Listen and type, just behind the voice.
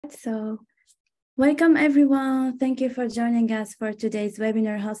start. Welcome everyone. Thank you for joining us for today's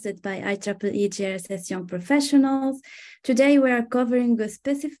webinar hosted by IEEE GRSS Young Professionals. Today we are covering a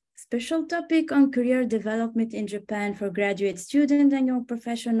special topic on career development in Japan for graduate students and young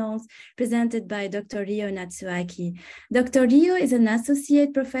professionals, presented by Dr. Ryo Natsuaki. Dr. Ryo is an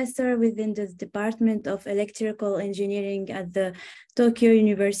associate professor within the Department of Electrical Engineering at the Tokyo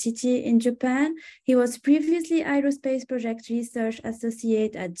University in Japan. He was previously Aerospace Project Research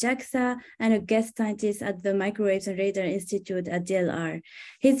Associate at JAXA and a guest scientist at the Microwaves and Radar Institute at DLR.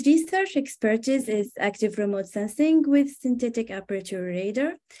 His research expertise is active remote sensing with synthetic aperture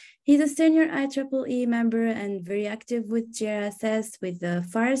radar. He's a senior IEEE member and very active with GRSS with the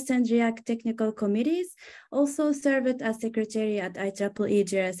FARS and REACT technical committees. Also served as secretary at IEEE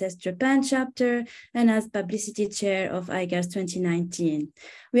GRSS Japan chapter and as publicity chair of IGRS 2019.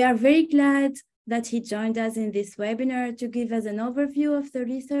 We are very glad that he joined us in this webinar to give us an overview of the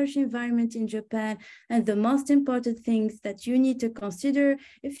research environment in Japan and the most important things that you need to consider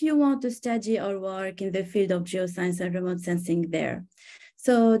if you want to study or work in the field of geoscience and remote sensing there.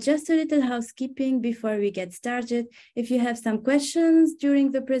 So just a little housekeeping before we get started. If you have some questions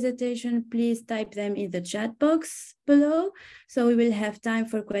during the presentation, please type them in the chat box below. So we will have time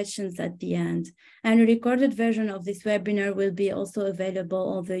for questions at the end. And a recorded version of this webinar will be also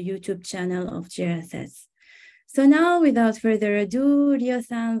available on the YouTube channel of GRSS. So now, without further ado,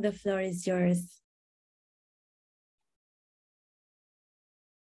 Ryo-san, the floor is yours.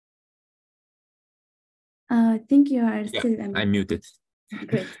 I think you are still... I'm muted.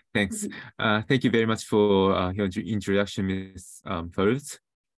 Great. Thanks. Thank you very much for your introduction, Ms. Farooz.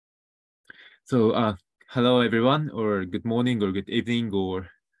 So, hello everyone, or good morning, or good evening, or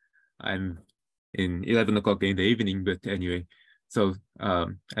I'm in 11 o'clock in the evening, but anyway. So,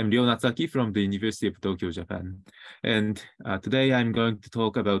 I'm Ryo Natsuaki from the University of Tokyo, Japan. And today I'm going to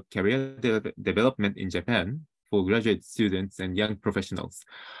talk about career development in Japan for graduate students and young professionals.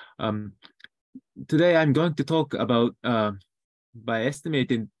 Today I'm going to talk about by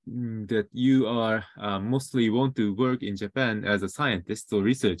estimating that you are mostly want to work in Japan as a scientist or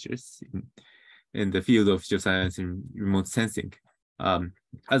researchers in the field of geoscience and remote sensing.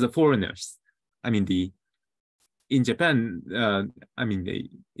 As a foreigners, in Japan,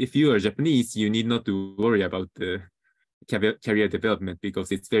 if you are Japanese, you need not to worry about the career development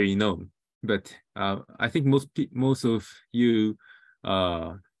because it's very known. But I think most of you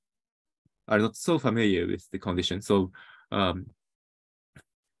are not so familiar with the condition. So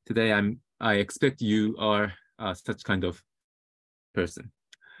today I expect you are such kind of person.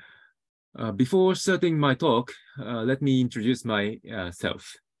 Before starting my talk, let me introduce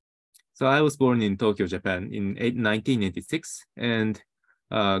myself. So I was born in Tokyo, Japan in 1986 and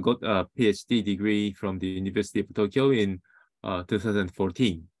got a PhD degree from the University of Tokyo in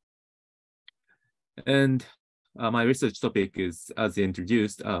 2014. And my research topic is, as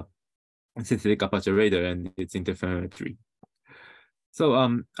introduced, synthetic aperture radar and its interferometry. So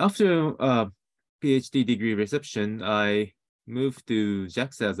after PhD degree reception, I moved to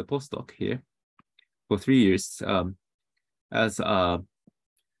JAXA as a postdoc here for 3 years as a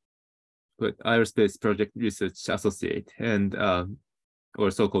aerospace project research associate and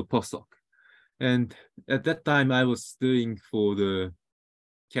or so-called postdoc. And at that time, I was doing for the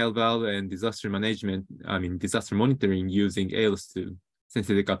CalVal and disaster management, disaster monitoring using ALS2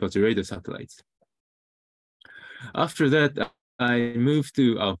 synthetic aperture radar satellites. After that, I moved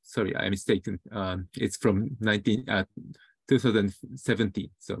to, sorry, I'm mistaken. It's from 2017,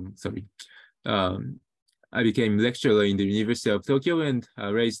 so sorry. I became lecturer in the University of Tokyo and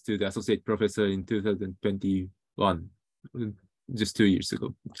raised to the associate professor in 2021, just 2 years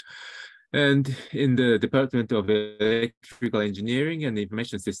ago. And in the Department of Electrical Engineering and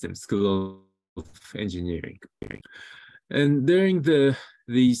Information Systems, School of Engineering. And during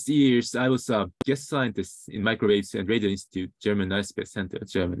these years, I was a guest scientist in Microwaves and Radar Institute, German Aerospace Center,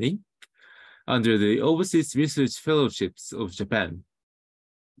 Germany, under the Overseas Research Fellowships of Japan.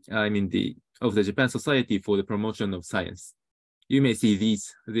 Of the Japan Society for the Promotion of Science. You may see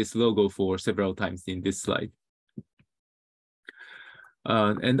this logo for several times in this slide.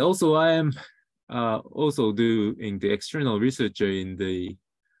 And also, I am also doing the external researcher in the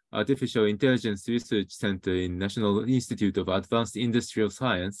Artificial Intelligence Research Center in National Institute of Advanced Industrial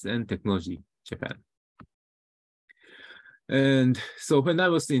Science and Technology, Japan. And so when I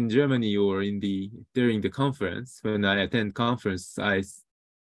was in Germany or during the conference, when I attend conference, I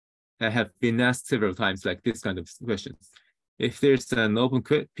have been asked several times like this kind of questions. If there's an open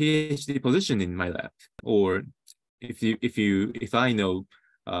PhD position in my lab, or if I know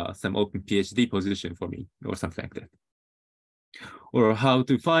some open PhD position for me or something like that. or how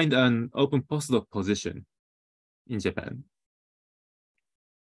to find an open postdoc position in Japan,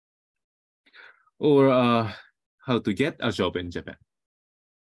 or how to get a job in Japan.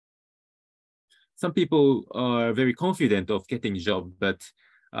 Some people are very confident of getting a job, but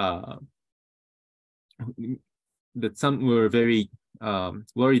some were very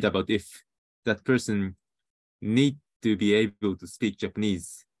worried about if that person need to be able to speak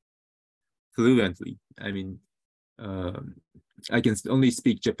Japanese fluently. I mean, I can only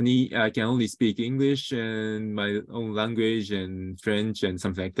speak Japanese. I can only speak English and my own language and French and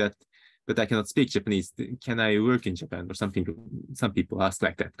something like that. But I cannot speak Japanese. Can I work in Japan? Or some people ask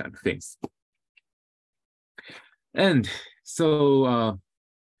like that kind of things. And so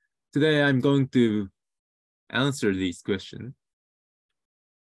today I'm going to answer these questions.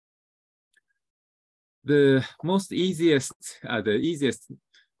 The easiest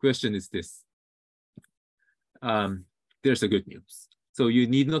question is this. There's a good news. So you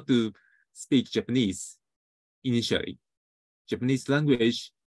need not to speak Japanese initially. Japanese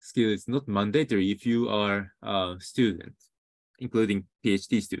language skill is not mandatory if you are a student, including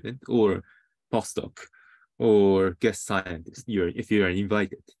PhD student or postdoc or guest scientist, if you are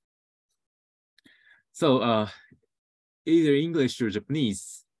invited. So either English or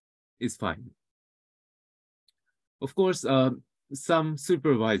Japanese is fine. Of course, some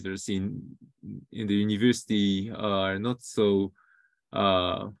supervisors in the university are not so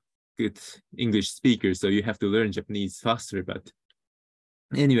good English speakers, so you have to learn Japanese faster. But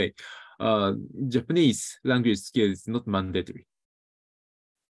anyway, Japanese language skill is not mandatory.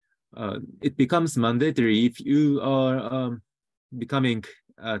 It becomes mandatory if you are becoming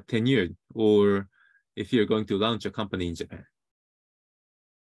tenured or if you're going to launch a company in Japan.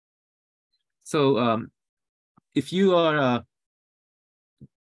 So if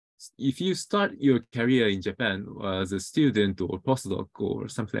you start your career in Japan as a student or postdoc or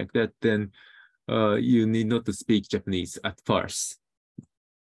something like that, then you need not to speak Japanese at first.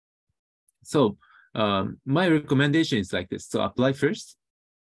 So my recommendation is like this. So apply first,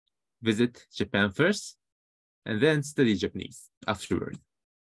 visit Japan first, and then study Japanese afterward.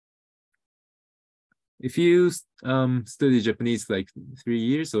 If you study Japanese like 3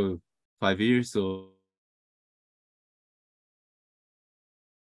 years or 5 years or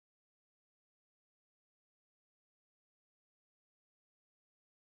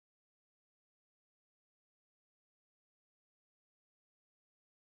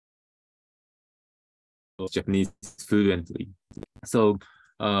Japanese fluently. So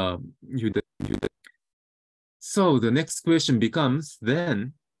so the next question becomes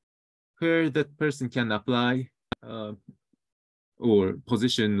then where that person can apply or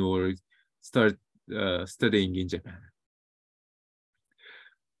position or start studying in Japan.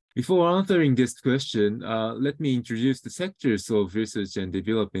 Before answering this question, let me introduce the sectors of research and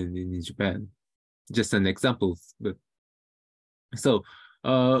development in Japan. Just an example. But so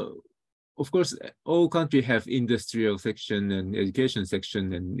of course, all countries have industrial section and education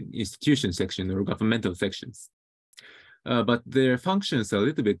section and institution section or governmental sections. But their functions are a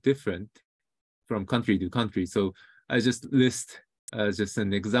little bit different from country to country. So I just list just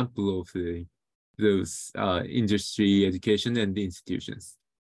an example of those industry, education, and institutions.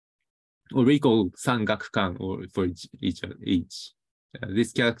 Or we call sangakukan or for each.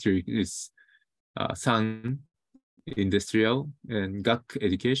 This character is san, industrial, and gak,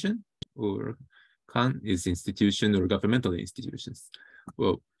 education, or kan is institution or governmental institutions.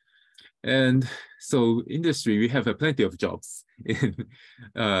 Well, and so industry, we have plenty of jobs in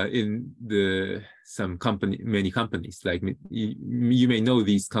many companies. Like you may know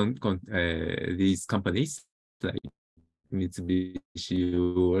these companies like Mitsubishi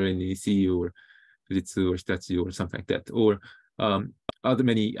or NEC or Fujitsu or Hitachi or something like that, or other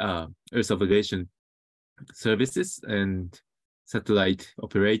many Earth observation services and satellite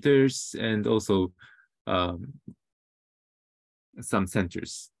operators, and also some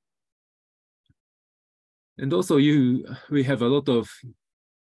centers. And also we have a lot of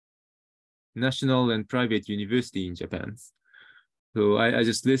national and private university in Japan. So I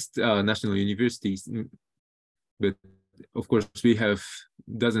just list national universities, but of course we have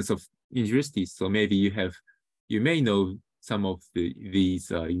dozens of universities. So maybe you may know some of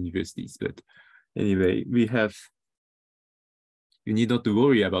these universities, but anyway, you need not to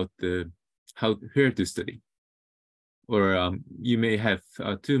worry about where to study, or you may have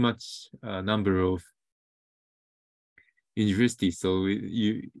too much number of universities, so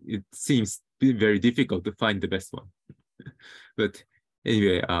it seems very difficult to find the best one. But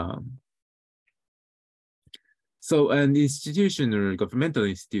anyway, so an institution or governmental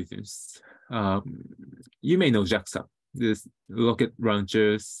institutions, you may know JAXA. this rocket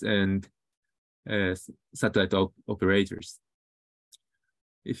launchers and satellite operators.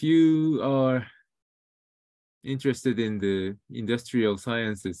 If you are interested in the industrial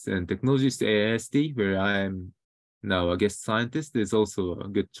sciences and technologies, AIST, where I am now a guest scientist, is also a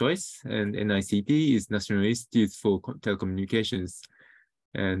good choice. And NICT is National Institute for Telecommunications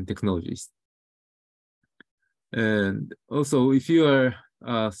and Technologies. And also, if you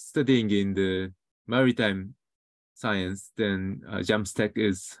are studying in the maritime science, then JAMSTEC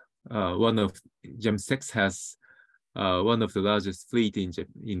is JAMSTEC has one of the largest fleet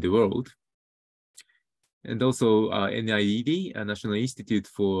in the world. And also NIED, a National Institute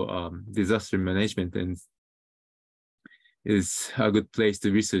for Disaster Management, and is a good place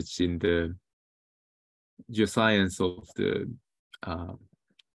to research in the geoscience of the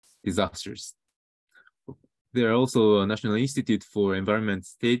disasters. There are also a National Institute for Environment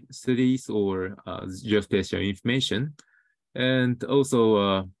Studies or Geospatial Information. And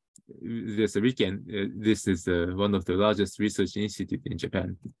also there's a RIKEN. This is one of the largest research institutes in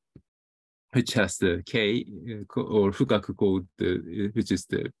Japan, which has the K or Fukaku code, which is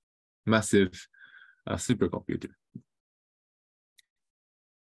the massive supercomputer.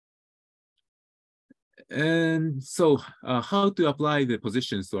 And so how to apply the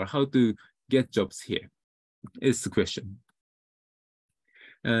positions or how to get jobs here is the question.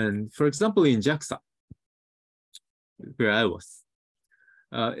 And for example, in JAXA, where I was,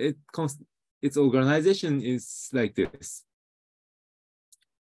 its organization is like this.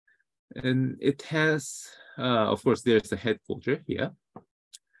 And it has, of course, there's a headquarters here.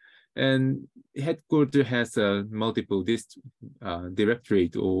 And headquarters has multiple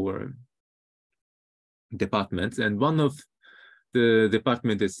directorate or departments. And one of the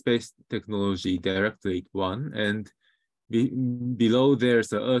department is Space Technology Directorate 1. And below there's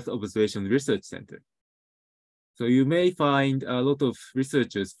the Earth Observation Research Center. So you may find a lot of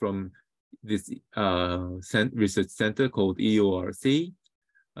researchers from this research center called EORC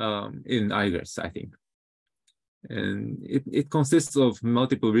in IGRSS, I think. And it consists of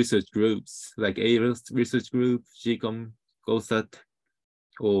multiple research groups like ARIS research group, GCOM, GOSAT,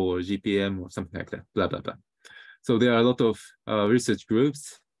 or GPM or something like that, blah, blah, blah. So there are a lot of research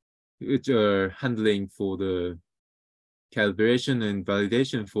groups which are handling for the calibration and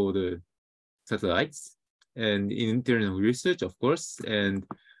validation for the satellites, and internal research, of course, and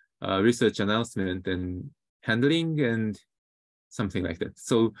research announcement and handling and something like that.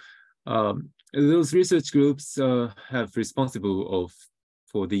 So those research groups have responsible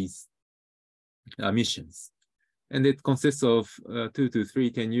for these missions. And it consists of 2 to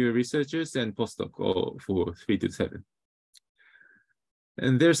 3 tenure researchers and postdoc for 3 to 7.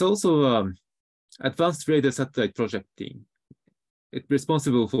 And there's also advanced radar satellite project team. It's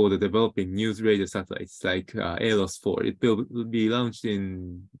responsible for the developing new radar satellites like ALOS-4. It will be launched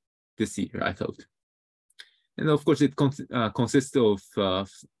in this year, I thought. And of course, it consists of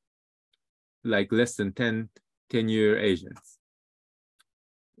like less than 10 tenure agents.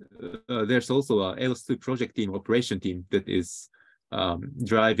 There's also a ALOS-2 project team, operation team that is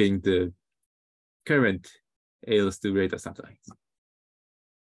driving the current ALOS-2 radar satellites.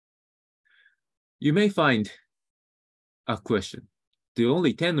 You may find a question. Do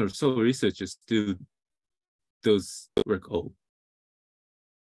only 10 or so researchers do those work all?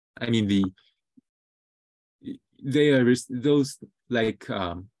 I mean, those like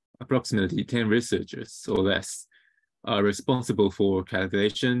approximately 10 researchers or less are responsible for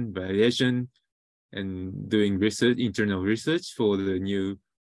calculation, validation, and doing research, internal research for the new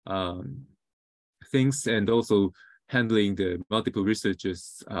things, and also handling the multiple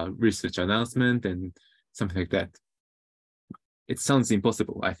researchers' research announcement and something like that. It sounds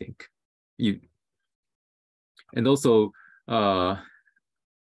impossible, I think. And also, I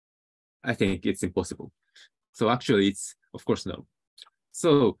think it's impossible. So actually, it's of course no.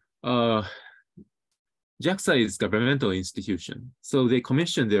 So JAXA is a governmental institution, so they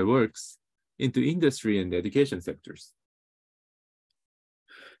commission their works into industry and education sectors.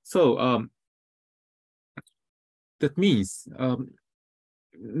 So that means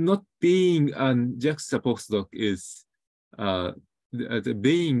not being a JAXA postdoc is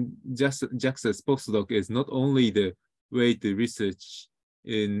being JAXA's postdoc is not only the way to research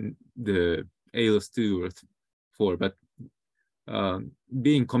in the ALOS-2 or 4, but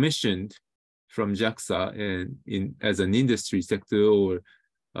being commissioned from JAXA and as an industry sector or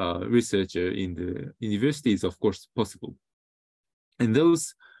researcher in the university is of course possible. And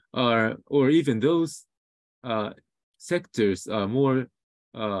those are, or even those sectors are more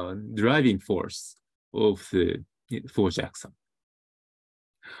driving force of for JAXA.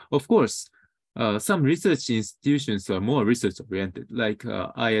 Of course, Some research institutions are more research-oriented, like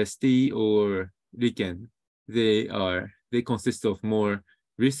ISD or RIKEN. They consist of more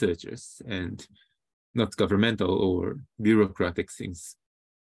researchers and not governmental or bureaucratic things.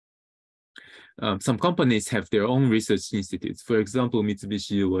 Some companies have their own research institutes. For example,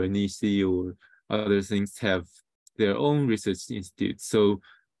 Mitsubishi or NEC or other things have their own research institutes. So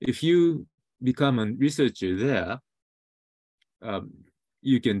if you become a researcher there,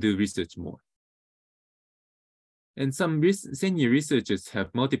 you can do research more. And some senior researchers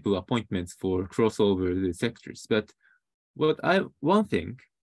have multiple appointments for crossover the sectors. But one thing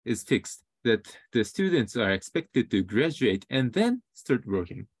is fixed, that the students are expected to graduate and then start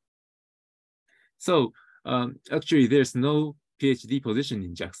working. So actually, there's no PhD position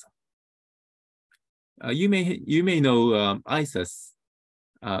in JAXA. You may know ISAS.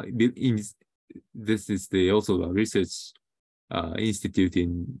 This is also a research institute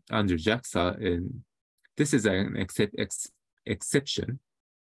under JAXA, and this is an exception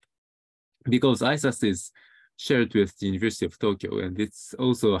because ISAS is shared with the University of Tokyo, and it's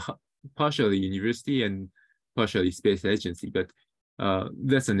also partially university and partially space agency. But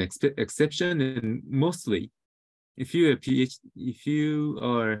that's an exception, and mostly, if you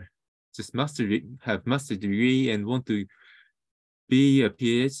are just have master degree and want to be a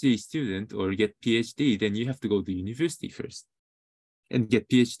PhD student or get PhD, then you have to go to university first and get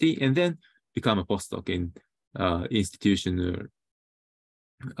PhD, and then become a postdoc in institution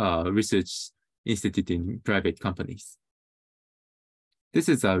or research institute in private companies. This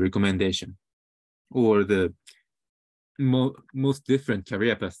is a recommendation, or the most different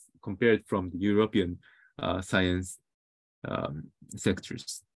career path compared from the European science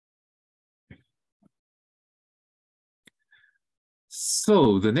sectors.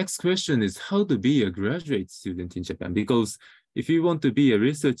 So the next question is how to be a graduate student in Japan, because if you want to be a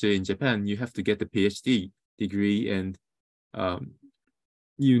researcher in Japan, you have to get a PhD degree, and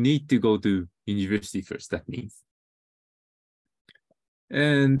you need to go to university first, that means.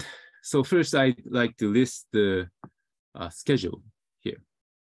 And so first, I'd like to list the schedule here.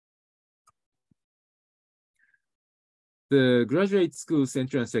 The graduate school's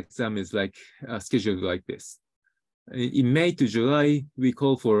entrance exam is scheduled like this. In May to July, we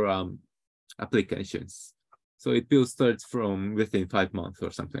call for applications. So it will start from within 5 months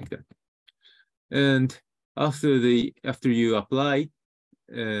or something like that. And after you apply,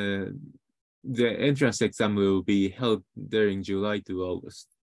 the entrance exam will be held during July to August.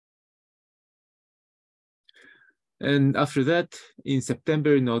 And after that, in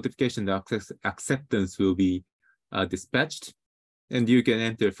September, notification acceptance will be dispatched, and you can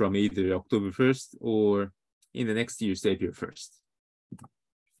enter from either October 1st or in the next year's April 1st.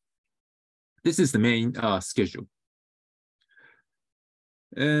 This is the main schedule.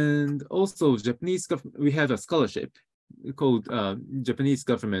 And also, we have a scholarship called Japanese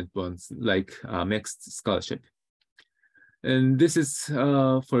government ones, like MEXT scholarship. And this is,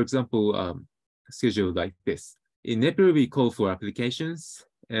 for example, scheduled like this. In April, we call for applications,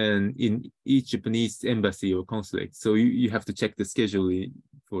 and in each Japanese embassy or consulate. So you have to check the schedule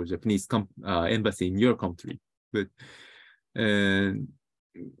for Japanese embassy in your country. But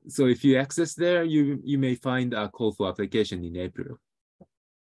so if you access there, you may find a call for application in April.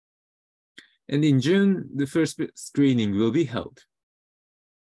 And in June, the first screening will be held.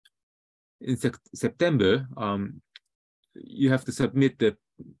 In September, you have to submit the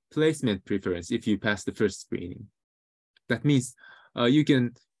placement preference if you pass the first screening. That means you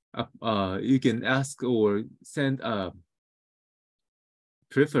can ask or send a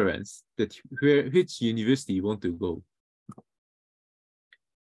preference that which university you want to go.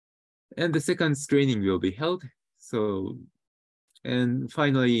 And the second screening will be held. So, and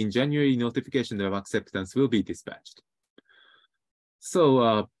finally in January, notification of acceptance will be dispatched.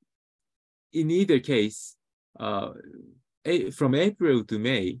 So in either case, from April to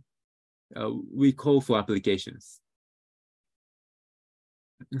May, we call for applications.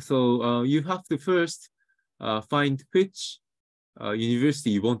 So you have to first find which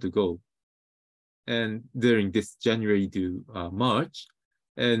university you want to go, and during this January to March,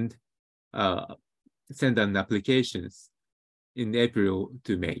 and send an applications in April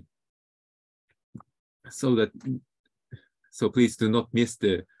to May. So please do not miss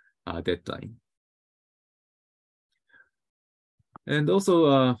the deadline. And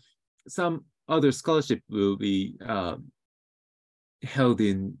also some other scholarship will be held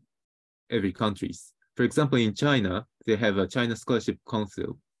in every countries. For example, in China, they have a China Scholarship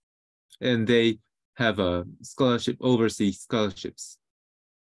Council, and they have a scholarship, overseas scholarships.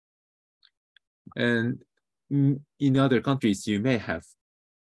 And in other countries, you may have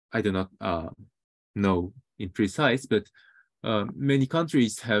I do not know in precise, but many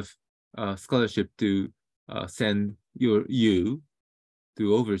countries have scholarship to send you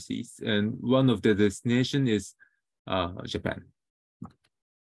to overseas, and one of the destination is Japan.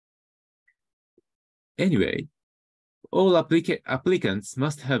 Anyway, all applicants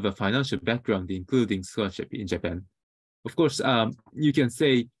must have a financial background, including scholarship in Japan. Of course, you can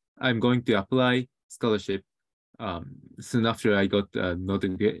say, I'm going to apply scholarship soon after I got a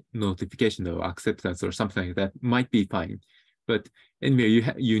notification of acceptance or something like that, might be fine. But anyway,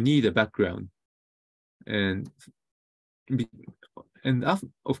 you need a background. And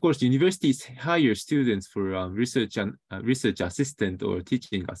of course, universities hire students for research assistant or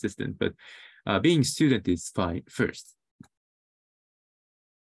teaching assistant, but being student is fine first.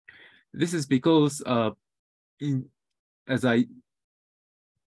 This is because as I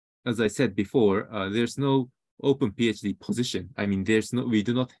said before, there's no open PhD position. I mean, we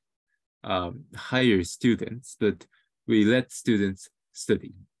do not hire students, but we let students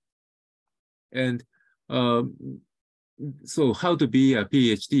study. And so how to be a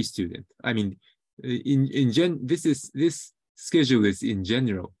PhD student? I mean, this schedule is in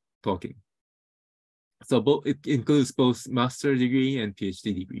general talking. So it includes both master degree and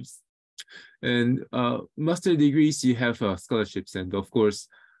PhD degrees. And master degrees, you have scholarships, and of course,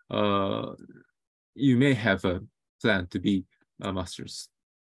 you may have a plan to be a master's.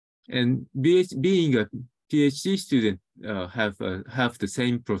 And being a PhD student have the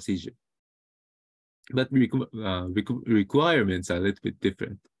same procedure, but requirements are a little bit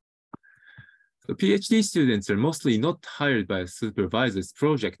different. So PhD students are mostly not hired by a supervisor's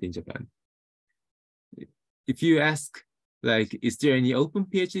project in Japan. If you ask, like, is there any open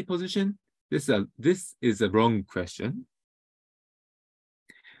PhD position? This is a wrong question.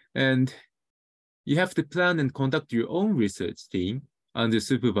 And you have to plan and conduct your own research team under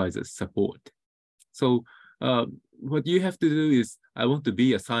supervisor's support. So what you have to do is, I want to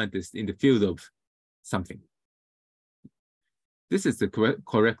be a scientist in the field of something. This is the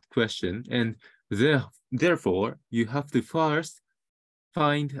correct question, and therefore you have to first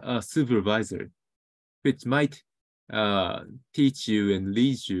find a supervisor, which might teach you and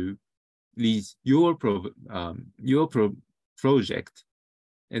lead your project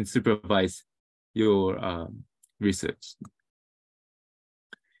and supervise your research.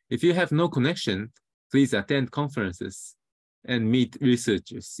 If you have no connection, please attend conferences and meet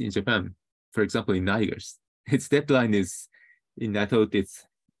researchers in Japan. For example, in IGRS, its deadline is I thought it's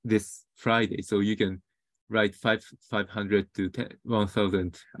this Friday, so you can write 500 to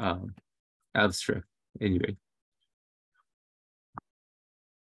 1,000 abstract anyway.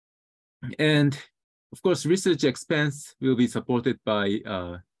 And of course, research expense will be supported by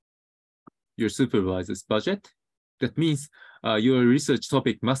your supervisor's budget. That means your research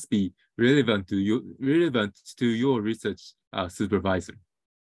topic must be relevant to your research supervisor.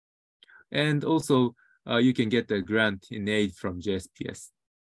 And also, you can get a grant in aid from JSPS.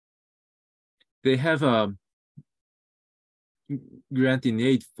 They have a grant in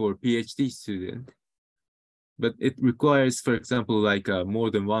aid for PhD student, but it requires, for example, like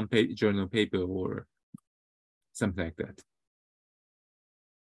more than one journal paper or something like that.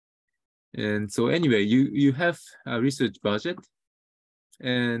 And so anyway, you have a research budget,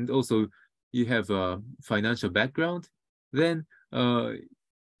 and also you have a financial background. Then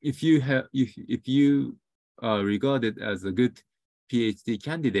if you are regarded as a good PhD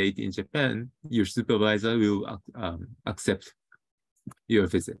candidate in Japan, your supervisor will accept your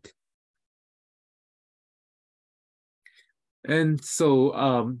visit. And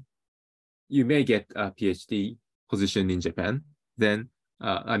so you may get a PhD position in Japan. Then,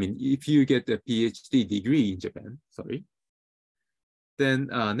 I mean, if you get a PhD degree in Japan, sorry, then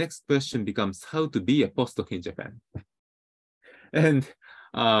next question becomes how to be a postdoc in Japan. And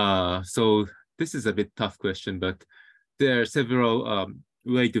so this is a bit tough question, but there are several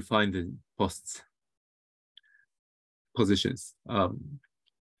ways to find the positions.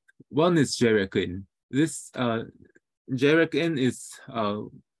 One is JREC-in. This JREC-in is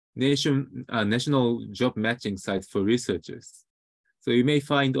national job matching site for researchers. So you may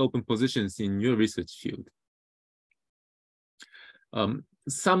find open positions in your research field.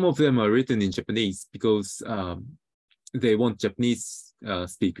 Some of them are written in Japanese because they want Japanese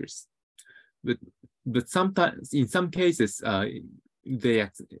speakers. But sometimes, in some cases, they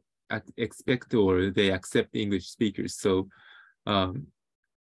expect or they accept English speakers. So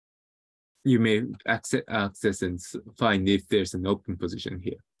you may access and find if there's an open position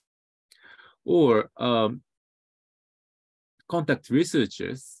here. Or contact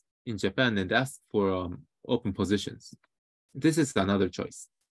researchers in Japan and ask for open positions. This is another choice.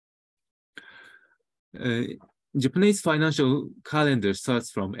 Japanese financial calendar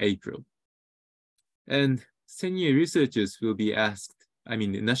starts from April. And senior researchers will be asked, I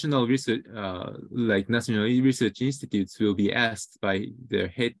mean, national research, like national research institutes will be asked by their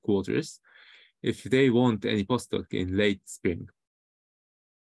headquarters if they want any postdoc in late spring.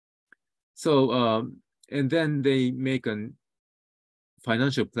 So, and then they make a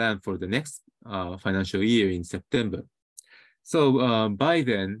financial plan for the next financial year in September. So by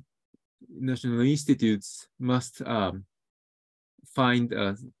then, national institutes must find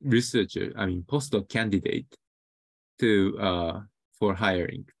a researcher, I mean, postdoc candidate to for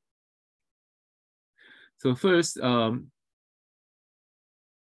hiring. So first, if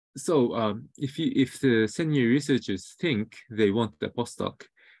the senior researchers think they want a postdoc,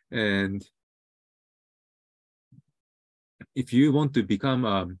 and if you want to become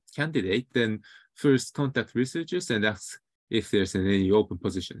a candidate, then first contact researchers and ask if there's any open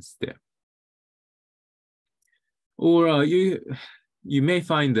positions there. Or you may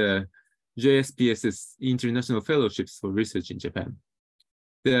find the JSPS's international fellowships for research in Japan.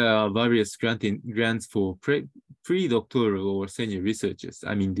 There are various grants for pre-doctoral or senior researchers.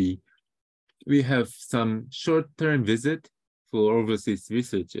 I mean, we have some short-term visit for overseas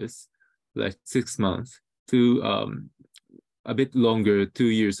researchers, like 6 months, to a bit longer, 2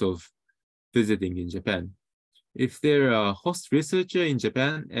 years of visiting in Japan. If they're a host researcher in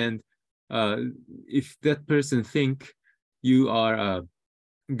Japan, and if that person think you are a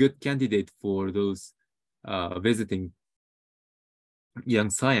good candidate for those visiting young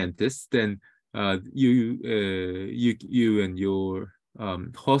scientists, then you and your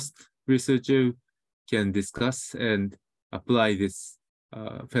host researcher can discuss and apply this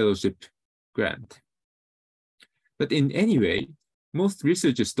fellowship grant. But in any way, most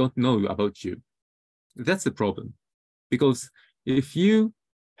researchers don't know about you. That's the problem, because if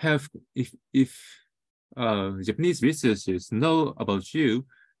Japanese researchers know about you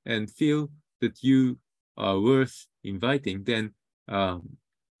and feel that you are worth inviting, then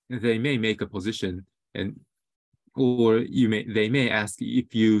they may make a position, or they may ask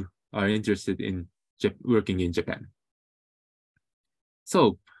if you are interested in working in Japan.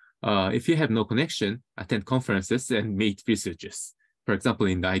 So if you have no connection, attend conferences and meet researchers, for example,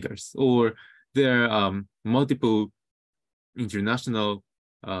 in the IGRS, or there are multiple international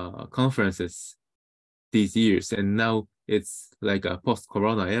conferences these years, and now it's like a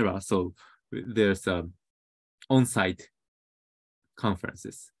post-corona era, so there's on-site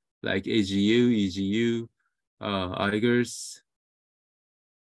conferences like AGU, EGU, IGRS,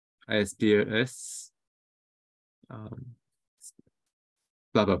 ISPRS,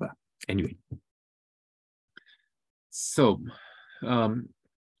 blah, blah, blah. Anyway. So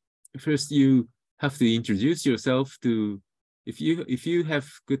first you have to introduce yourself to, if you have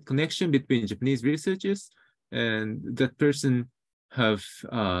good connection between Japanese researchers and that person have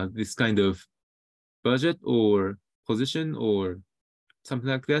this kind of budget or position or something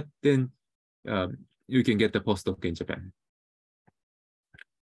like that, then you can get a postdoc in Japan.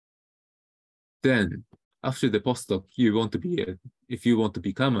 Then after the postdoc, if you want to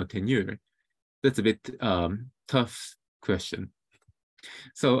become a tenure, that's a bit tough question.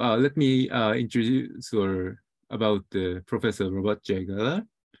 So let me introduce about Professor Robert J. Gala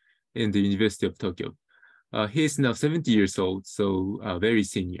in the University of Tokyo. He's now 70 years old, so very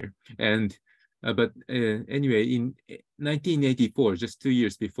senior. And but anyway, in 1984, just 2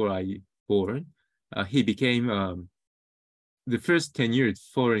 years before I born, he became the first tenured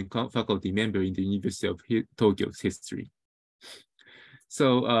foreign faculty member in the University of Tokyo's history.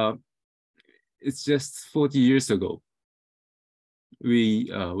 So it's just 40 years ago, we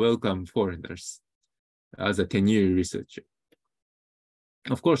welcome foreigners as a tenure researcher.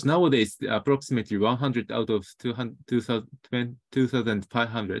 Of course, nowadays, approximately 100 out of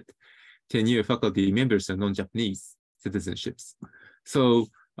 2,500 tenure faculty members are non-Japanese citizenships. So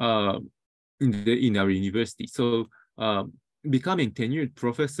in our university, so becoming tenured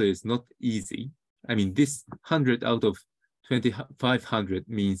professor is not easy. I mean, this 100 out of 2,500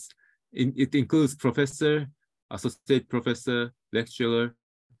 means it includes professor, associate professor, lecturer,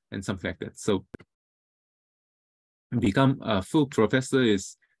 and something like that. So become a full professor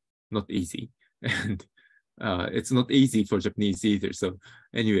is not easy, and it's not easy for Japanese either. So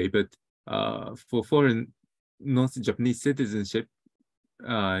anyway, but for foreign non-Japanese citizenship,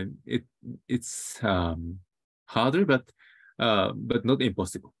 it's harder, but not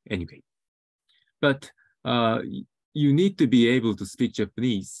impossible anyway. But you need to be able to speak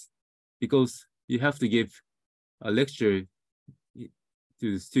Japanese, because you have to give a lecture to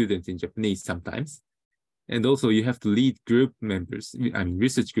the students in Japanese sometimes. And also you have to lead group members. I mean,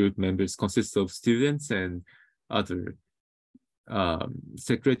 research group members consist of students and other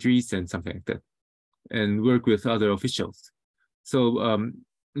secretaries and something like that, and work with other officials. So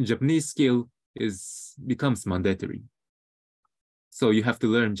Japanese skill becomes mandatory. So you have to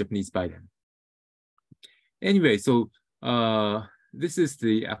learn Japanese by then. Anyway, so this is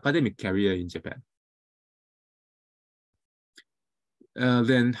the academic career in Japan.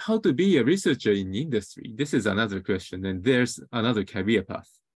 Then how to be a researcher in industry? This is another question, and there's another career path.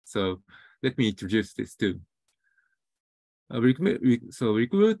 So let me introduce this too. So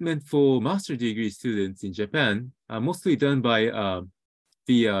recruitment for master degree students in Japan are mostly done by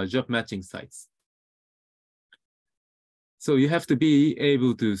via job matching sites. So you have to be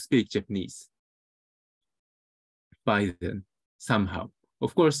able to speak Japanese by then somehow.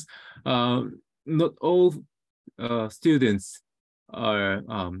 Of course, not all students are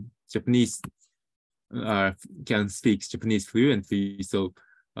Japanese can speak Japanese fluently. So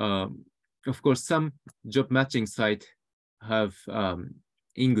of course, some job matching site have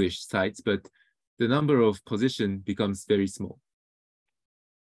English sites, but the number of position becomes very small.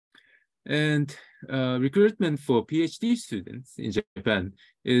 And recruitment for PhD students in Japan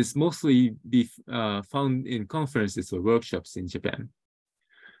is mostly found in conferences or workshops in Japan.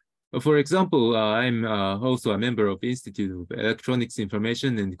 For example, I'm also a member of the Institute of Electronics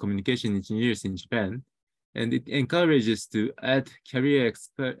Information and Communication Engineers in Japan, and it encourages to add career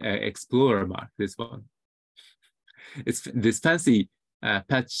explorer mark, this one. It's this fancy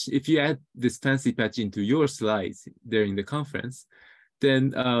patch. If you add this fancy patch into your slides during the conference,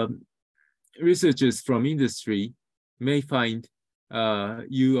 then researchers from industry may find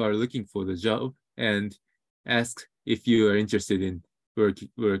you are looking for the job and ask if you are interested in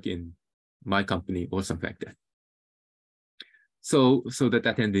work in my company or something like that. So that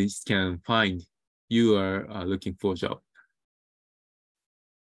attendees can find you are looking for a job.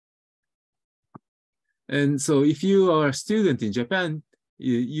 And so if you are a student in Japan,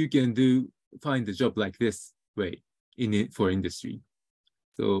 you can find a job like this way for industry.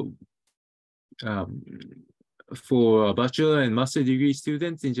 So for bachelor and master degree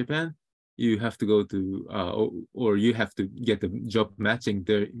students in Japan, you have to go to, or you have to get the job matching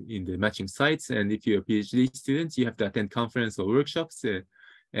there in the matching sites. And if you're a PhD student, you have to attend conference or workshops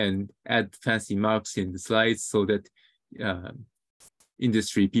and add fancy marks in the slides so that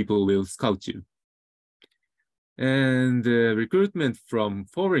industry people will scout you. And recruitment from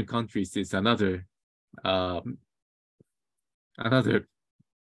foreign countries is another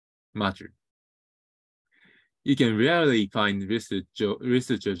matter. You can rarely find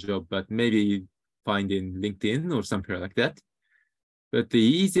researcher job, but maybe find in LinkedIn or something like that. But the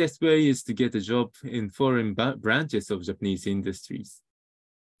easiest way is to get a job in foreign branches of Japanese industries.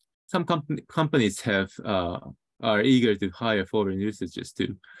 Some companies are eager to hire foreign researchers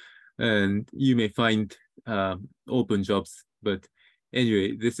too, and you may find open jobs. But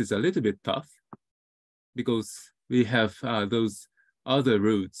anyway, this is a little bit tough because we have those other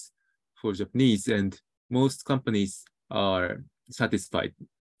routes for Japanese, and most companies are satisfied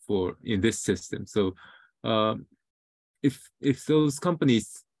in this system. So if those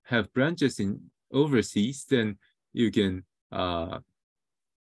companies have branches in overseas, then you can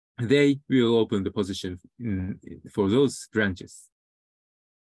they will open the position for those branches.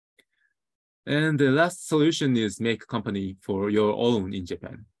 And the last solution is make a company for your own in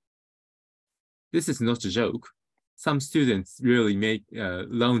Japan. This is not a joke. Some students really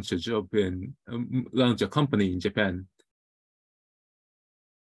launch a job and launch a company in Japan.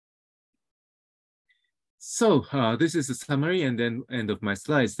 So this is a summary and then end of my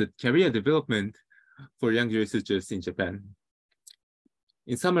slides, the career development for young researchers in Japan.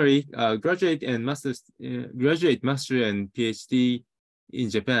 In summary, graduate, master, and PhD in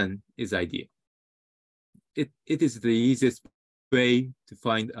Japan is ideal. It is the easiest way to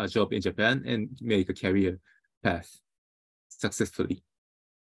find a job in Japan and make a career path successfully.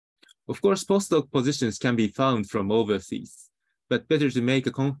 Of course, postdoc positions can be found from overseas, but better to make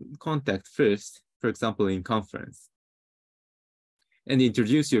a contact first, for example, in conference. And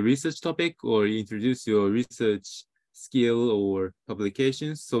introduce your research topic or introduce your research skill or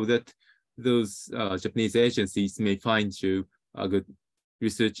publications so that those Japanese agencies may find you a good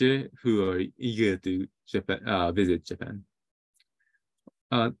researcher who are eager to visit Japan.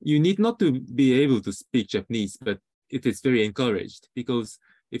 You need not to be able to speak Japanese, but it is very encouraged because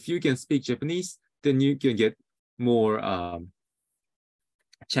if you can speak Japanese, then you can get more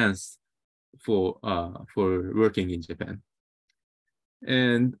chance for working in Japan.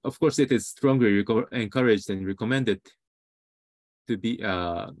 And of course, it is strongly encouraged and recommended to be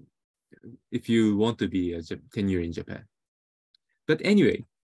if you want to be a tenure in Japan. But anyway,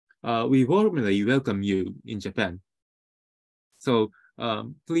 we warmly welcome you in Japan. So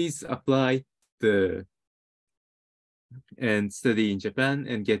please apply and study in Japan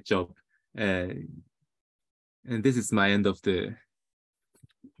and get job. And this is my end of the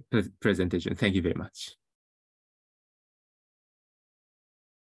presentation. Thank you very much.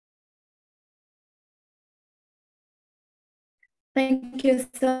 Thank you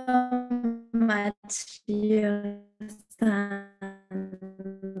so much, Ryo-san.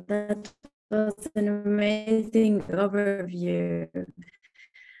 That was an amazing overview.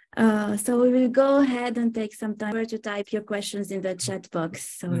 So we will go ahead and take some time to type your questions in the chat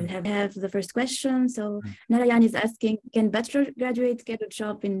box. So we have the first question. So Narayan is asking, can bachelor graduates get a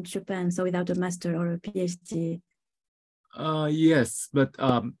job in Japan, so without a master or a PhD? Yes, but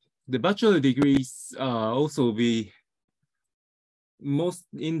the bachelor degrees also most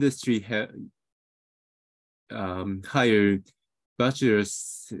industry hire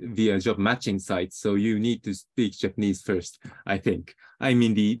bachelors via job matching sites, so you need to speak Japanese first, I think. I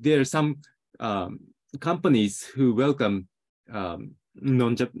mean, there are some companies who welcome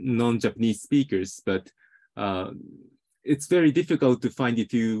non-Japanese speakers, but it's very difficult to find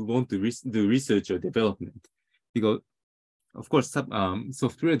if you want to do research or development, because of course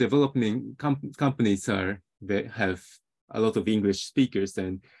software development companies have a lot of English speakers,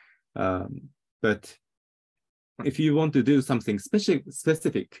 and but if you want to do something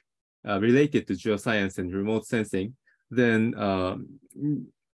specific related to geoscience and remote sensing, then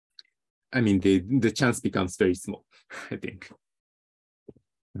I mean the chance becomes very small, I think.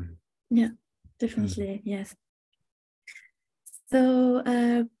 Yeah, definitely, yes. So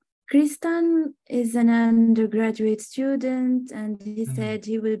Kristan is an undergraduate student, and he said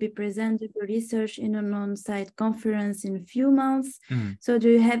he will be presenting research in an on-site conference in a few months. So do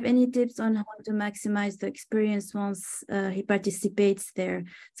you have any tips on how to maximize the experience once he participates there?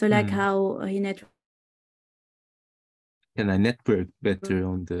 So like how he network. Can I network better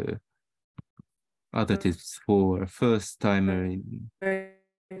on the other tips for first timer in or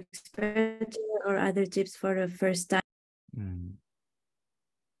other tips for a first time?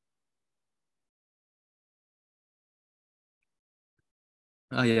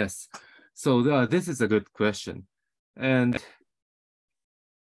 Yes. So this is a good question. And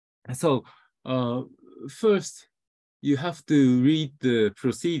so first, you have to read the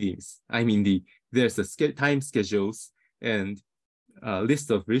proceedings. I mean, there's a time schedules and a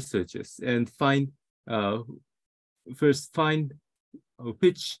list of researchers, and first find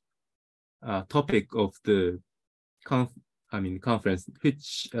which topic of the conference,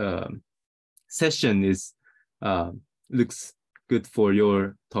 which session is looks good for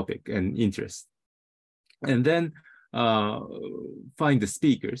your topic and interest, and then find the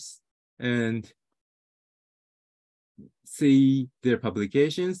speakers and see their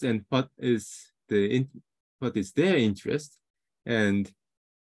publications and what is their interest, and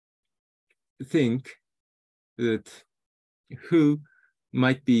think that who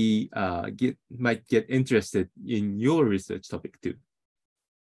might get interested in your research topic too.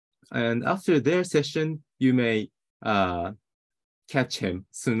 And after their session, you may catch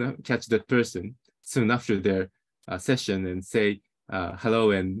that person soon after their session and say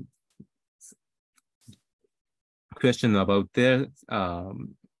hello and question about their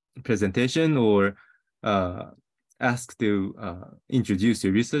presentation, or ask to introduce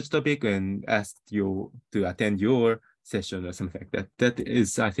your research topic and ask you to attend your session or something like that. That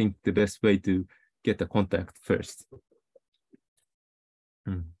is, I think, the best way to get the contact first.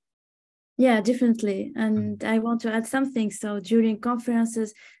 Yeah, definitely. And I want to add something. So during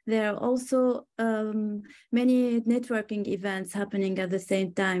conferences, there are also many networking events happening at the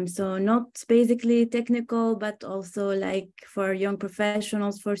same time. So not basically technical, but also like for young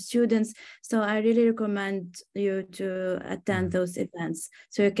professionals, for students. So I really recommend you to attend those events,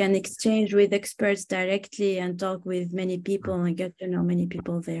 so you can exchange with experts directly and talk with many people and get to know many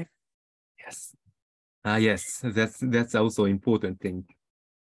people there. Yes. Yes, that's also important thing.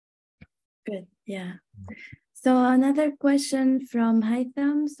 Good, yeah. So another question from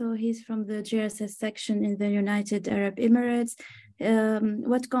Haitham. So he's from the GRSS section in the United Arab Emirates.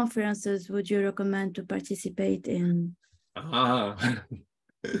 What conferences would you recommend to participate in?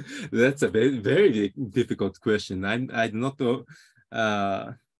 That's a very difficult question. I do not know.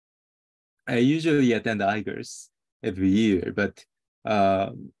 I usually attend IGRSS every year, but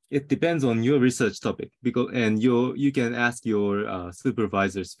it depends on your research topic, and you can ask your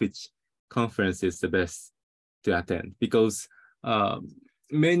supervisors which conference is the best to attend, because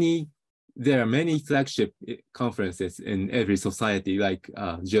many there are many flagship conferences in every society, like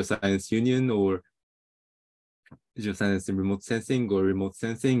Geoscience Union or Geoscience and Remote Sensing or Remote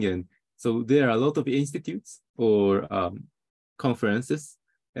Sensing. And so there are a lot of institutes or conferences,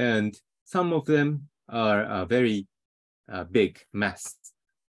 and some of them are very big mass.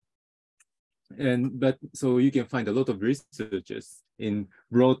 But so you can find a lot of researchers in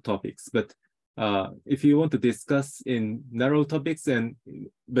broad topics, but if you want to discuss in narrow topics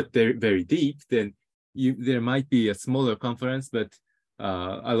but they're very deep, then there might be a smaller conference, but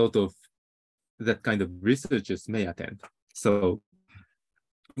a lot of that kind of researchers may attend. So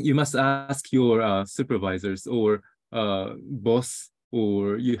you must ask your supervisors or boss,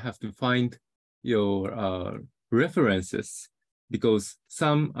 or you have to find your references, because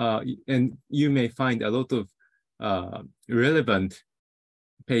and you may find a lot of relevant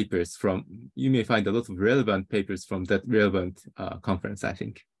papers from that relevant conference, I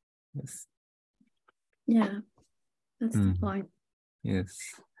think. Yes. Yeah, that's the point. Yes.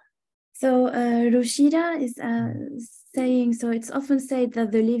 So Rushida is saying, so it's often said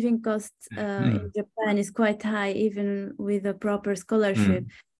that the living cost in Japan is quite high, even with a proper scholarship.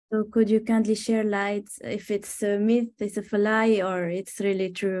 So could you kindly share light if it's a myth, it's a lie, or it's really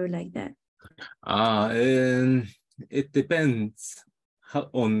true like that? It depends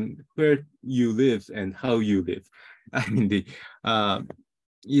on where you live and how you live. I mean,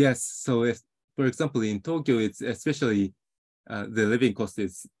 yes. So for example, in Tokyo, it's especially the living cost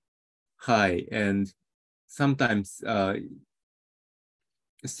is high, and sometimes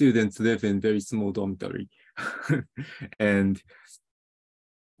students live in very small dormitory, and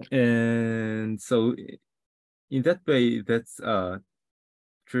so in that way, that's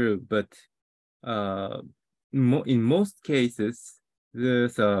true. But in most cases,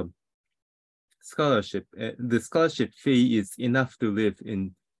 there's a scholarship. The scholarship fee is enough to live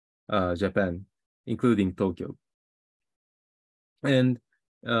in Japan, including Tokyo. And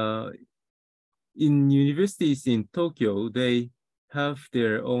in universities in Tokyo, they have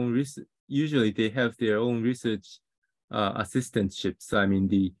their own usually they have their own research assistantships. I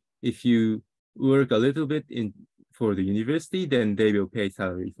mean, if you work a little bit for the university, then they will pay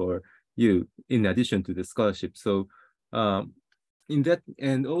salary for you in addition to the scholarship. So in that,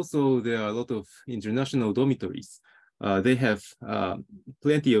 and also there are a lot of international dormitories. They have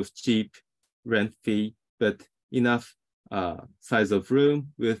plenty of cheap rent fee, but enough size of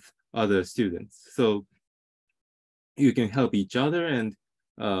room with other students. So you can help each other and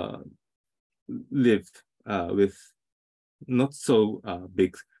live with not so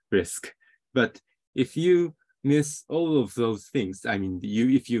big risk. But if you miss all of those things, I mean,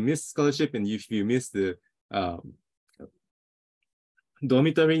 if you miss scholarship and if you miss the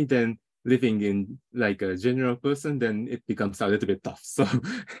dormitory, then living in like a general person, then it becomes a little bit tough.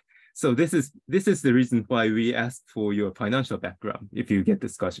 So this is the reason why we ask for your financial background if you get the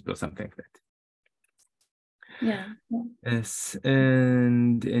scholarship or something like that. Yeah. Yes,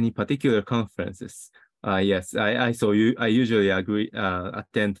 and any particular conferences? Yes, I usually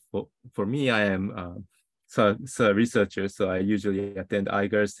attend. For me, I am a researcher, so I usually attend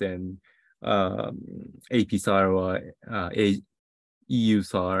IGRS and APSAR or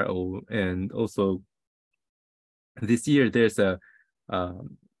EUSAR, and also this year there's a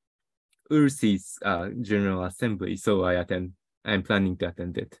URSI's General Assembly, so I'm planning to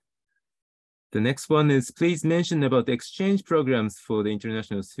attend it. The next one is, please mention about exchange programs for the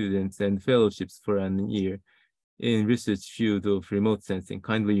international students and fellowships for an year in research field of remote sensing.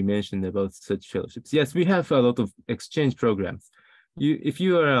 Kindly mention about such fellowships. Yes, we have a lot of exchange programs. If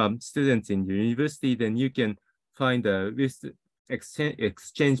you are a student in your university, then you can find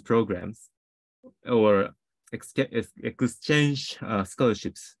exchange programs or exchange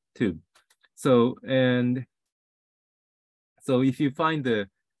scholarships too. So if you find a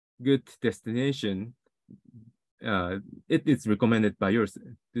good destination, it is recommended by to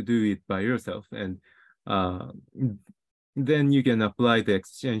do it by yourself, and then you can apply the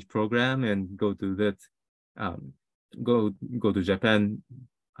exchange program and go to that, go to Japan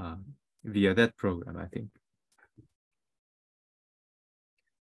via that program, I think.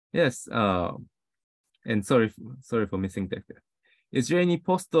 Yes, and sorry for missing that. Is there any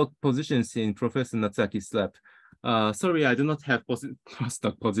postdoc positions in Professor Natsuaki's lab? Sorry, I do not have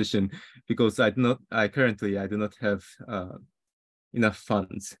postdoc position because I do not have enough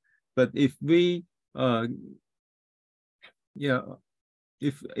funds. But if we,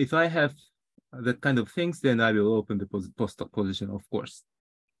 if I have that kind of things, then I will open the postdoc position, of course.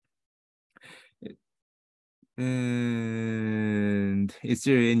 And is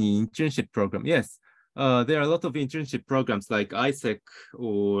there any internship program? Yes, there are a lot of internship programs like ISEC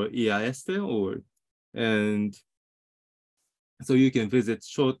or EIS, and so you can visit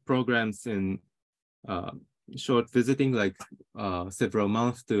short programs and short visiting, like several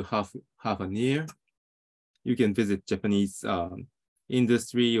months to half a year. You can visit Japanese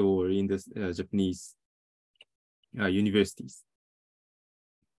industry or in the Japanese universities.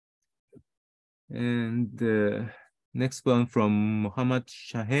 And the next one from Muhammad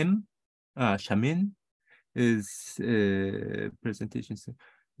Shamin is presentations.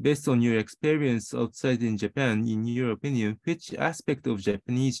 Based on your experience outside in Japan, in your opinion, which aspect of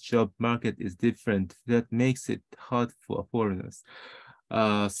Japanese job market is different that makes it hard for foreigners?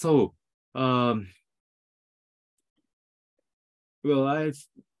 Well,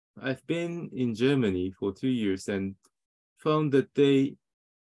 I've been in Germany for 2 years and found that they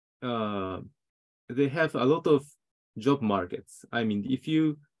have a lot of job markets. I mean, if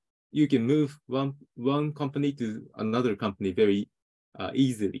you can move one company to another company very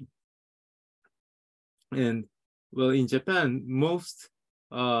easily. And well, in Japan, most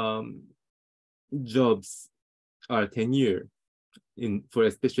jobs are tenure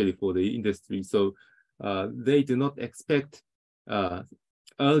especially for the industry. So they do not expect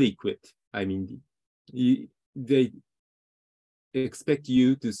early quit. I mean, they expect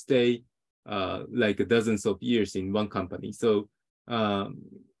you to stay like dozens of years in one company. So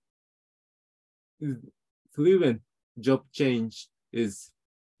fluent job change is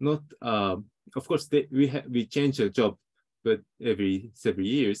not, of course, we change a job, but every several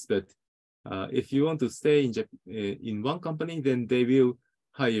years. But if you want to stay in one company, then they will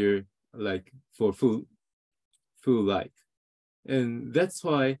hire like for full life, and that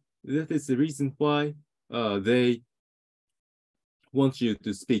is the reason why they want you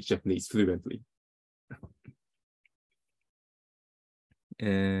to speak Japanese fluently.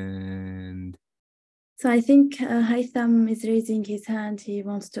 And so I think Haitham is raising his hand. He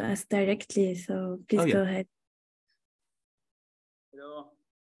wants to ask directly, so please go ahead. Hello.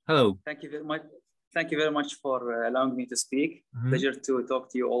 Hello. Thank you very much. Thank you very much for allowing me to speak. Pleasure to talk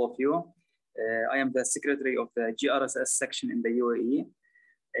to you, all of you. I am the secretary of the GRSS section in the UAE.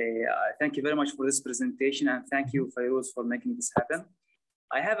 Thank you very much for this presentation, and thank you, Fairuz, for making this happen.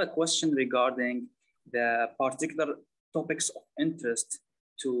 I have a question regarding the particular topics of interest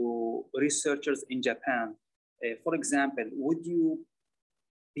to researchers in Japan. For example, would you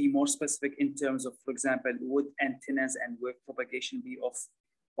be more specific in terms of, for example, would antennas and wave propagation be of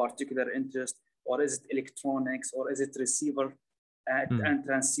particular interest, or is it electronics, or is it receiver and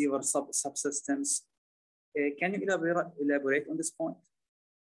transceiver subsystems? Can you elaborate on this point?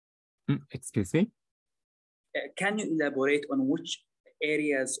 Excuse me? Can you elaborate on which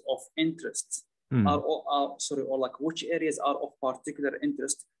areas of interest or like which areas are of particular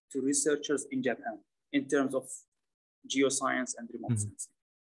interest to researchers in Japan in terms of geoscience and remote sensing?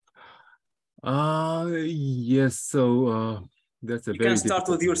 Yes, so that's a you very can start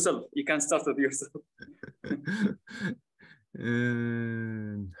with yourself. You can start with yourself.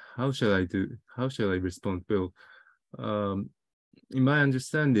 And how shall I respond? Well, in my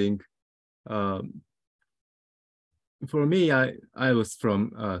understanding, for me, I was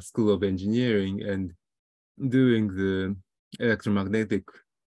from School of Engineering and doing the electromagnetic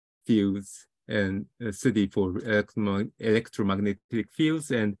fields and study for electromagnetic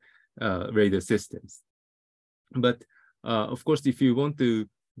fields and radar systems. But of course, if you want to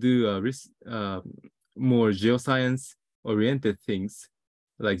do more geoscience-oriented things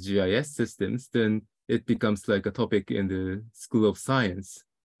like GIS systems, then it becomes like a topic in the School of Science.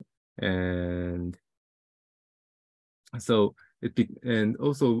 And so and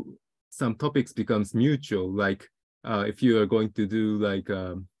also some topics becomes mutual, like if you are going to do like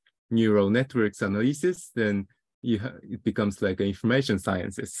neural networks analysis, then it becomes like information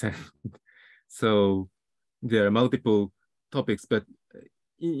sciences. So there are multiple topics, but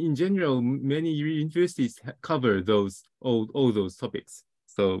in general, many universities cover all those topics.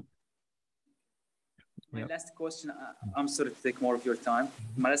 So my last question, I'm sorry to take more of your time.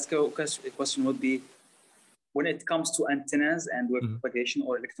 My last question would be, when it comes to antennas and wave propagation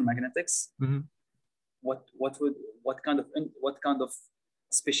or electromagnetics, what kind of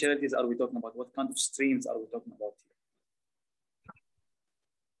specialties are we talking about? What kind of streams are we talking about here?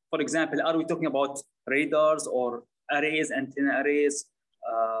 For example, are we talking about radars or arrays, antenna arrays?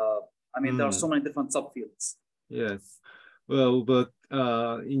 I mean, there are so many different subfields. Yes. Well, but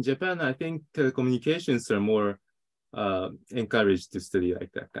in Japan, I think telecommunications are more encouraged to study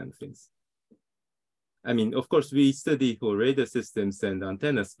like that kind of things. I mean, of course, we study for radar systems and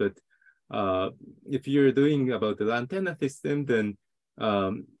antennas, but if you're doing about the antenna system, then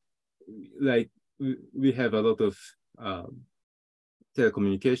like we have a lot of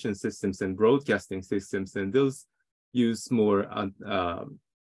telecommunication systems and broadcasting systems, and those use more,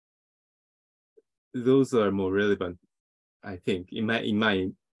 those are more relevant, I think, in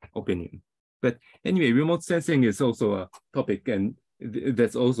my opinion. But anyway, remote sensing is also a topic, and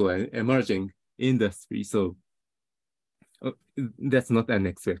that's also an emerging industry. So that's not an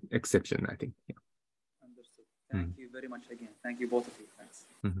exception, I think. Yeah. Understood. Thank you very much again. Thank you, both of you. Thanks.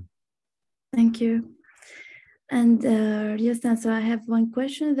 Thank you. And Ryo-san, so I have one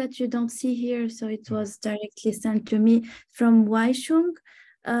question that you don't see here. So it was directly sent to me from Waishung.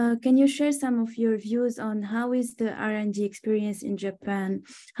 Can you share some of your views on how is the R&D experience in Japan?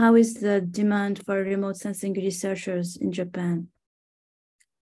 How is the demand for remote sensing researchers in Japan?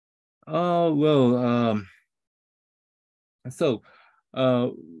 So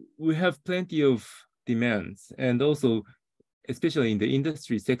we have plenty of demands, and also, especially in the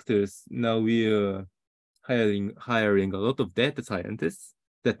industry sectors, now we are hiring a lot of data scientists.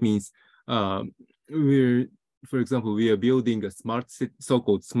 That means for example, we are building a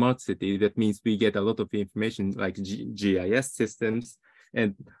so-called smart city. That means we get a lot of information like GIS systems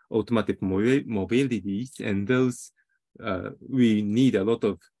and automatic mobilities, and those we need a lot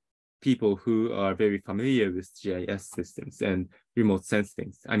of people who are very familiar with GIS systems and remote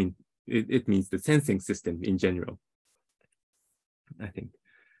sensing. I mean, it means the sensing system in general, I think.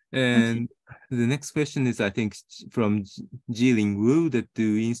 And the next question is, I think, from Jiling Wu, that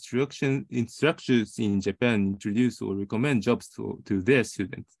do instructors in Japan introduce or recommend jobs to their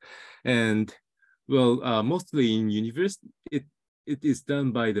students? And well, mostly in university, it is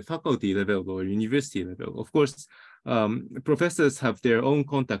done by the faculty level or university level. Of course, professors have their own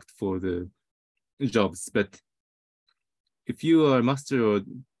contact for the jobs, but if you are master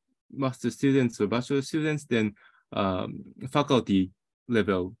students or bachelor students, then faculty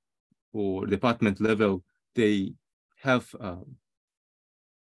level or department level, they have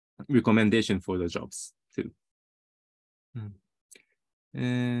recommendation for the jobs too.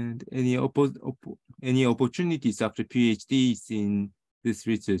 And any opportunities after PhDs in this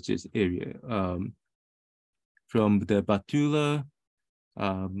research area? From the Batula,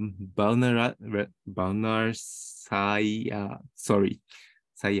 Balnar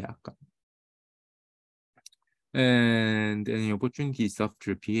Sayaka. And any opportunities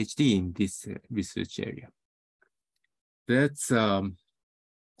after PhD in this research area? That's, well,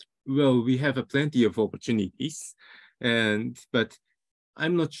 we have plenty of opportunities, but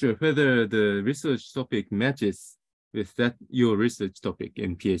I'm not sure whether the research topic matches with your research topic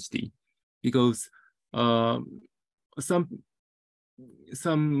in PhD, because some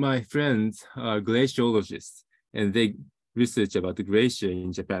my friends are glaciologists, and they research about the glacier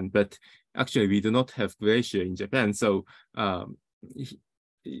in Japan, but actually we do not have glacier in Japan. So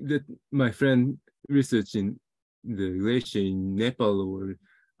my friend researching the glacier in Nepal or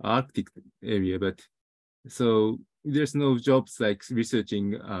Arctic area, but so there's no jobs like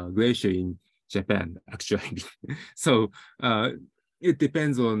researching glacier in Japan, actually. So it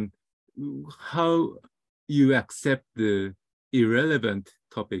depends on how you accept the irrelevant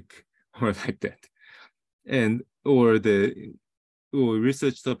topic or like that, and or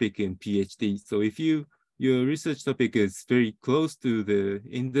research topic in PhD. So if your research topic is very close to the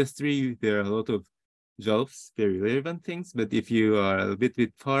industry, there are a lot of jobs, very relevant things. But if you are a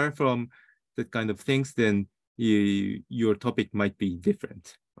bit far from that kind of things, then your topic might be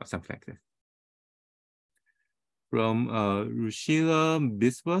different or something like that. From Rushila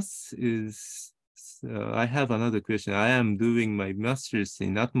Biswas is, I have another question. I am doing my master's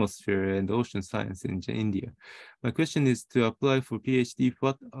in atmosphere and ocean science in India. My question is, to apply for PhD,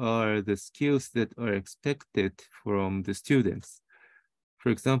 what are the skills that are expected from the students? For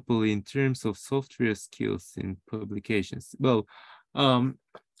example, in terms of software skills in publications. Well,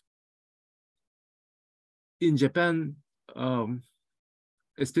 in Japan,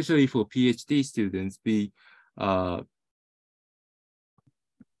 especially for PhD students,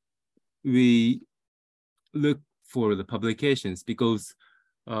 we look for the publications, because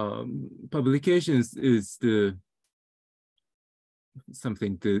publications is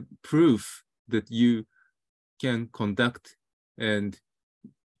something to prove that you can conduct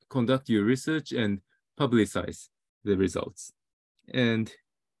your research and publicize the results. And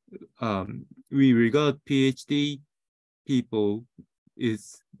we regard PhD people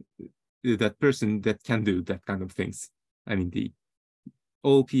is that person that can do that kind of things. I mean,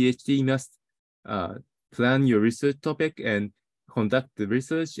 all PhD must plan your research topic and conduct the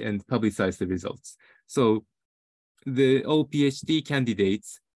research and publicize the results. So all PhD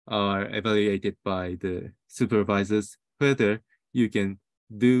candidates are evaluated by the supervisors whether you can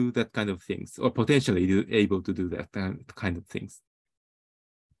do that kind of things, or potentially able to do that kind of things.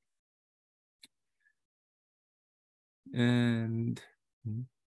 And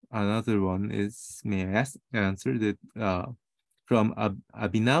another one is, may I answer that from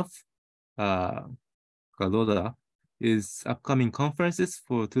Abhinav Galoda, is upcoming conferences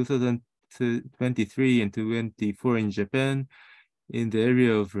for 2023 and 2024 in Japan in the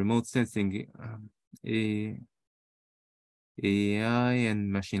area of remote sensing, AI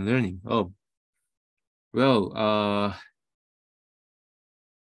and machine learning. Oh, well,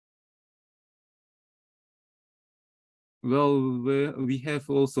 we have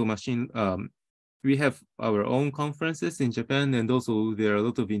also we have our own conferences in Japan, and also there are a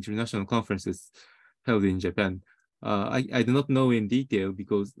lot of international conferences held in Japan. I do not know in detail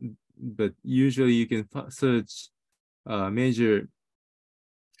but usually you can search major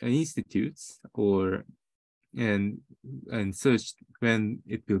institutes and search when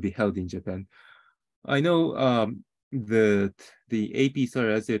it will be held in Japan. I know that the APSAR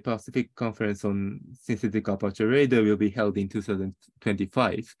as a Pacific Conference on Synthetic Aperture Radar will be held in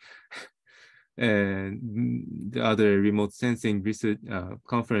 2025. And the other remote sensing research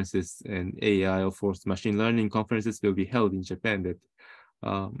conferences and AI or forced machine learning conferences will be held in Japan.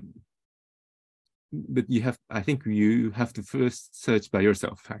 But I think you have to first search by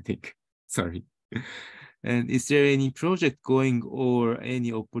yourself, I think. Sorry. And is there any project going or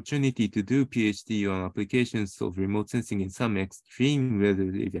any opportunity to do PhD on applications of remote sensing in some extreme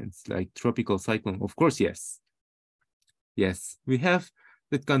weather events like tropical cyclone? Of course, yes. Yes, we have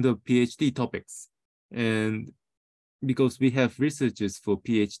that kind of PhD topics. And because we have researchers for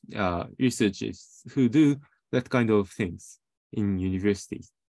researchers who do that kind of things in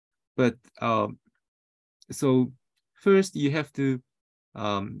universities. But so first you have to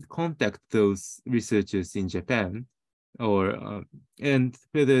contact those researchers in Japan, or and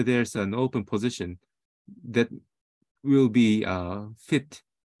whether there's an open position that will be fit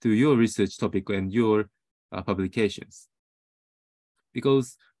to your research topic and your publications.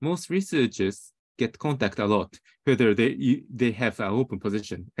 Because most researchers get contact a lot, whether they have an open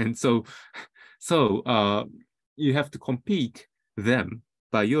position, and so you have to compete them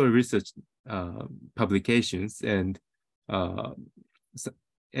by your research publications, and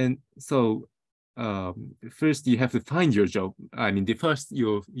first you have to find your job. I mean,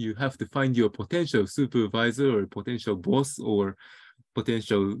 you have to find your potential supervisor or potential boss or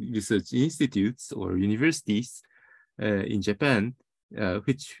potential research institutes or universities in Japan,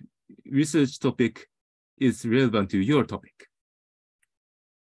 which research topic is relevant to your topic.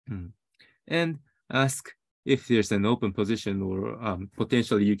 And ask if there's an open position or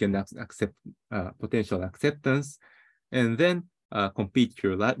potentially you can accept potential acceptance, and then compete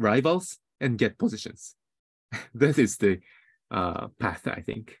your rivals and get positions. That is the path, I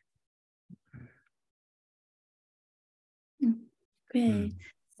think. Great.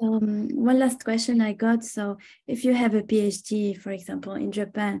 So one last question I got. So if you have a PhD, for example, in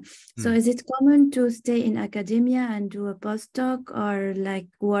Japan, so is it common to stay in academia and do a postdoc, or like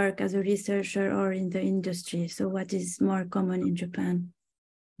work as a researcher or in the industry? So what is more common in Japan?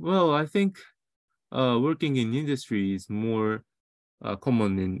 Well, I think working in industry is more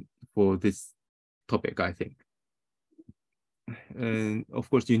common for this topic, I think. And of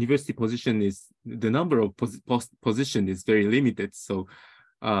course, university position is, the number of position is very limited. So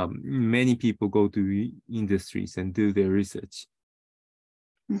many people go to industries and do their research.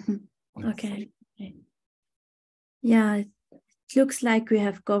 Okay. Yeah, it looks like we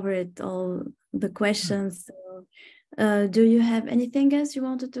have covered all the questions. So, do you have anything else you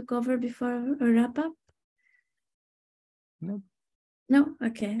wanted to cover before a wrap up? No. No?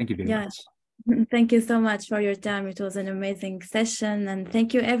 Okay. Thank you very much. Thank you so much for your time. It was an amazing session, and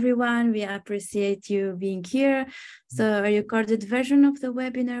thank you everyone. We appreciate you being here. So a recorded version of the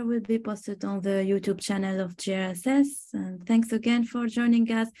webinar will be posted on the YouTube channel of GRSS. And thanks again for joining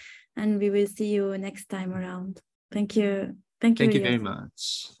us, and we will see you next time around. Thank you. Thank you very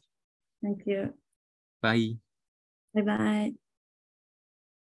much. Thank you. Bye. Bye-bye.